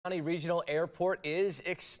County Regional Airport is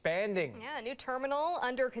expanding. Yeah, a new terminal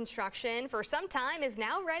under construction for some time is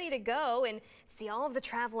now ready to go and see all of the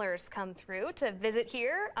travelers come through to visit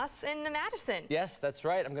here, us in Madison. Yes, that's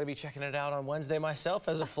right. I'm going to be checking it out on Wednesday myself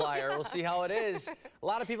as a flyer. We'll see how it is. A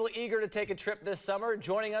lot of people eager to take a trip this summer.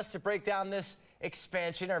 Joining us to break down this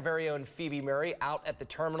expansion, our very own Phoebe Murray out at the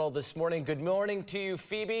terminal this morning. Good morning to you,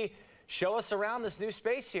 Phoebe. Show us around this new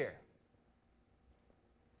space here.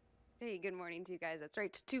 Hey, good morning to you guys. That's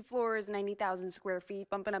right. 2 floors, 90,000 square feet,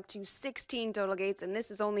 bumping up to 16 total gates. And this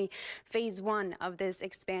is only phase 1 of this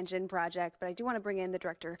expansion project. But I do want to bring in the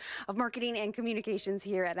Director of Marketing and Communications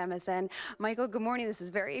here at MSN. Michael, good morning. This is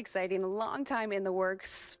very exciting. A long time in the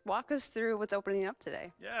works. Walk us through what's opening up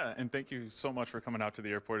today. Yeah, and thank you so much for coming out to the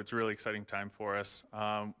airport. It's a really exciting time for us.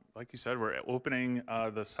 Like you said, we're opening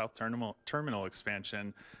the South Terminal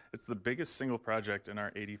expansion. It's the biggest single project in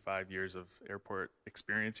our 85 years of airport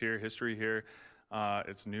experience here, history here.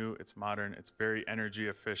 It's new, it's modern, it's very energy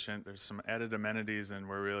efficient. There's some added amenities, and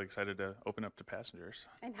we're really excited to open up to passengers.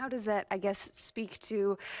 And how does that, I guess, speak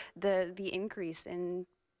to the increase in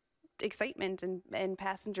excitement and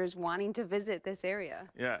passengers wanting to visit this area?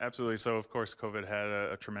 Yeah, absolutely. So of course COVID had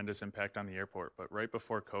a tremendous impact on the airport, but right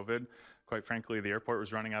before COVID, quite frankly, the airport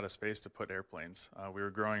was running out of space to put airplanes. We were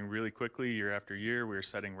growing really quickly year after year. We were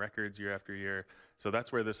setting records year after year. So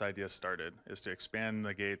that's where this idea started, is to expand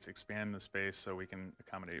the gates, expand the space so we can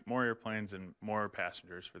accommodate more airplanes and more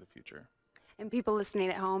passengers for the future. And people listening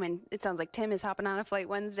at home, and it sounds like Tim is hopping on a flight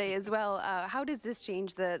Wednesday as well. How does this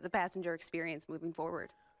change the passenger experience moving forward?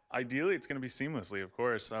 Ideally, it's going to be seamlessly, of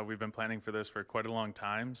course. We've been planning for this for quite a long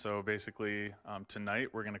time. So basically, tonight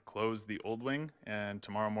we're going to close the old wing, and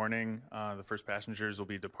tomorrow morning the first passengers will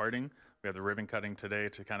be departing. We have the ribbon cutting today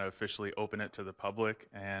to kind of officially open it to the public.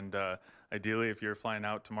 And ideally, if you're flying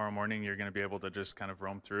out tomorrow morning, you're going to be able to just kind of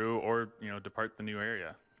roam through or, depart the new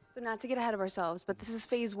area. So not to get ahead of ourselves, but this is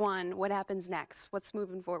phase 1. What happens next? What's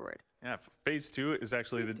moving forward? Yeah, phase 2 is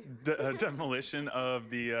actually the demolition of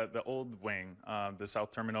the old wing, the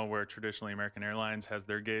South Terminal, where traditionally American Airlines has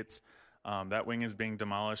their gates. That wing is being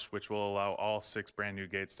demolished, which will allow all 6 brand new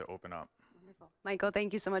gates to open up. Wonderful. Michael,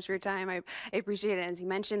 thank you so much for your time. I appreciate it. As you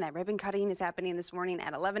mentioned, that ribbon cutting is happening this morning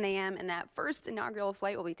at 11 a.m. and that first inaugural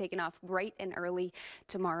flight will be taken off bright and early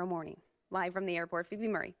tomorrow morning. Live from the airport, Phoebe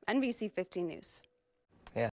Murray, NBC 15 News.